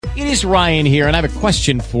It is Ryan here, and I have a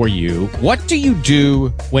question for you. What do you do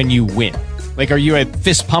when you win? Like, are you a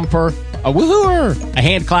fist pumper, a woohooer, a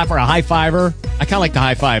hand clapper, a high fiver? I kind of like the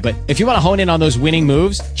high five, but if you want to hone in on those winning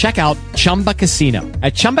moves, check out Chumba Casino.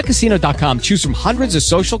 At ChumbaCasino.com, choose from hundreds of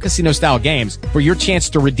social casino-style games for your chance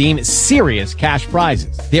to redeem serious cash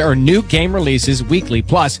prizes. There are new game releases weekly,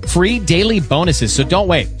 plus free daily bonuses. So don't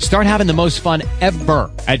wait. Start having the most fun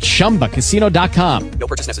ever at ChumbaCasino.com. No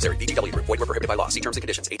purchase necessary. VGW. Void where prohibited by law. See terms and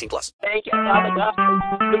conditions. 18+. Thank you, Father God.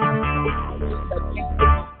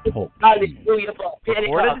 Hallelujah for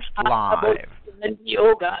Pentecost. Live.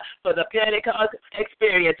 Oh God, for the Pentecost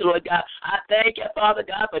experience, Lord God. I thank you, Father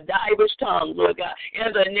God, for diverse tongues, Lord God.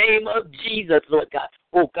 In the name of Jesus, Lord God.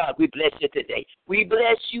 Oh God, we bless you today. We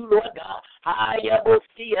bless you, Lord God. And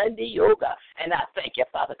I thank you,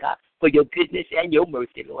 Father God, for your goodness and your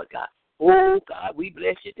mercy, Lord God. Oh God, we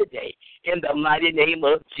bless you today. In the mighty name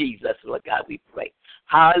of Jesus, Lord God, we pray.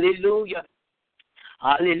 Hallelujah.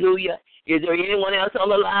 Hallelujah. Is there anyone else on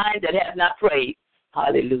the line that has not prayed?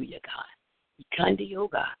 Hallelujah, God. Kandi, oh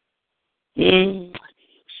God.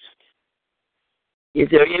 Is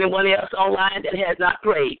there anyone else online that has not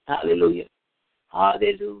prayed? Hallelujah.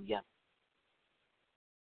 Hallelujah.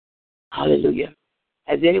 Hallelujah.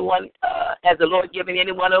 Has the Lord given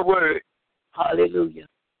anyone a word? Hallelujah.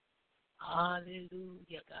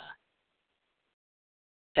 Hallelujah, God.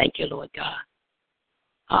 Thank you, Lord God.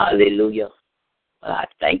 Hallelujah. Well, I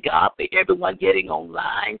thank God for everyone getting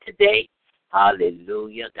online today.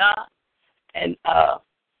 Hallelujah, God. And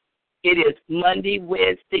it is Monday,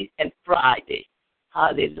 Wednesday, and Friday.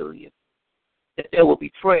 Hallelujah. That there will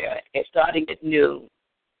be prayer starting at noon.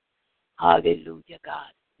 Hallelujah,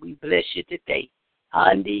 God. We bless you today.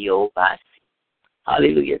 Hallelujah.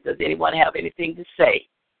 Does anyone have anything to say?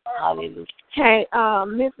 Hallelujah. Hey,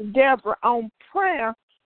 Miss Deborah, on prayer,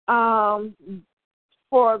 for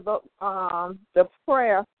the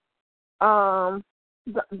prayer, for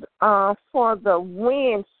the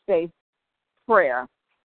Wednesday prayer,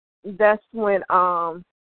 that's when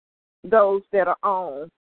those that are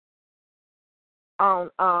on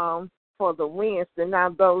for the Wednesday. Now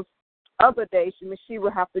those other days, she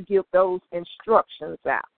will have to give those instructions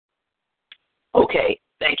out. Okay.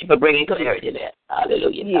 Thank you for bringing clarity to that.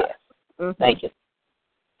 Hallelujah. Yes. Mm-hmm. Thank you.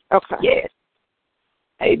 Okay. Yes.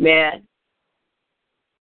 Amen.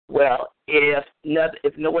 Well, if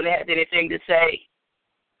no one has anything to say,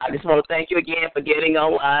 I just want to thank you again for getting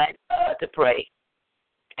online to pray.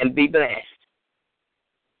 And be blessed.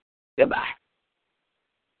 Goodbye.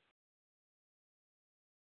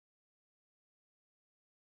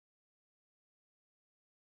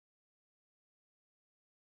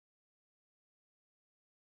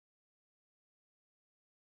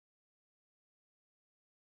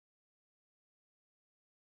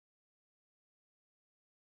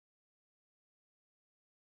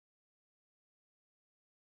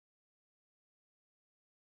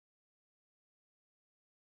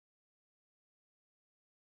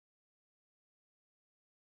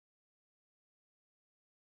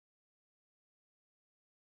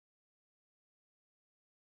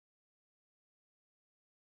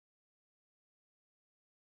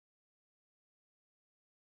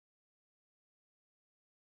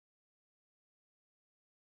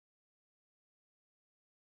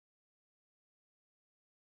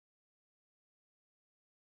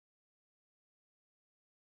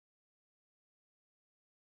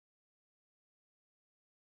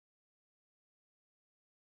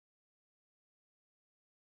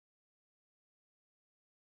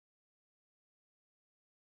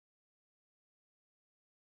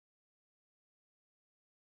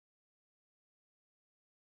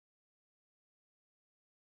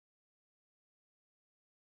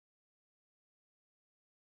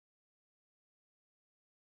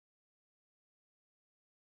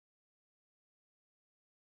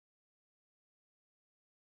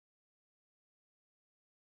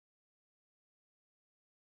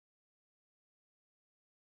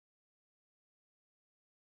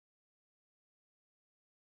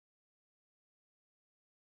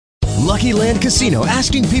 Lucky Land Casino,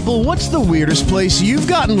 asking people, what's the weirdest place you've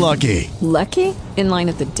gotten lucky? Lucky? In line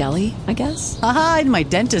at the deli, I guess? Aha, in my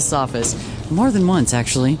dentist's office. More than once,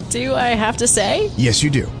 actually. Do I have to say? Yes, you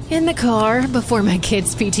do. In the car before my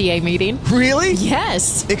kids' PTA meeting. Really?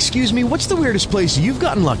 Yes. Excuse me, what's the weirdest place you've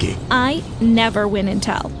gotten lucky? I never win and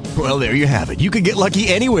tell. Well, there you have it. You can get lucky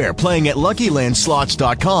anywhere, playing at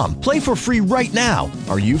LuckyLandSlots.com. Play for free right now.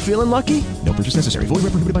 Are you feeling lucky? No purchase necessary. Void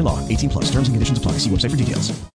where prohibited by law. 18+. Terms and conditions apply. See website for details.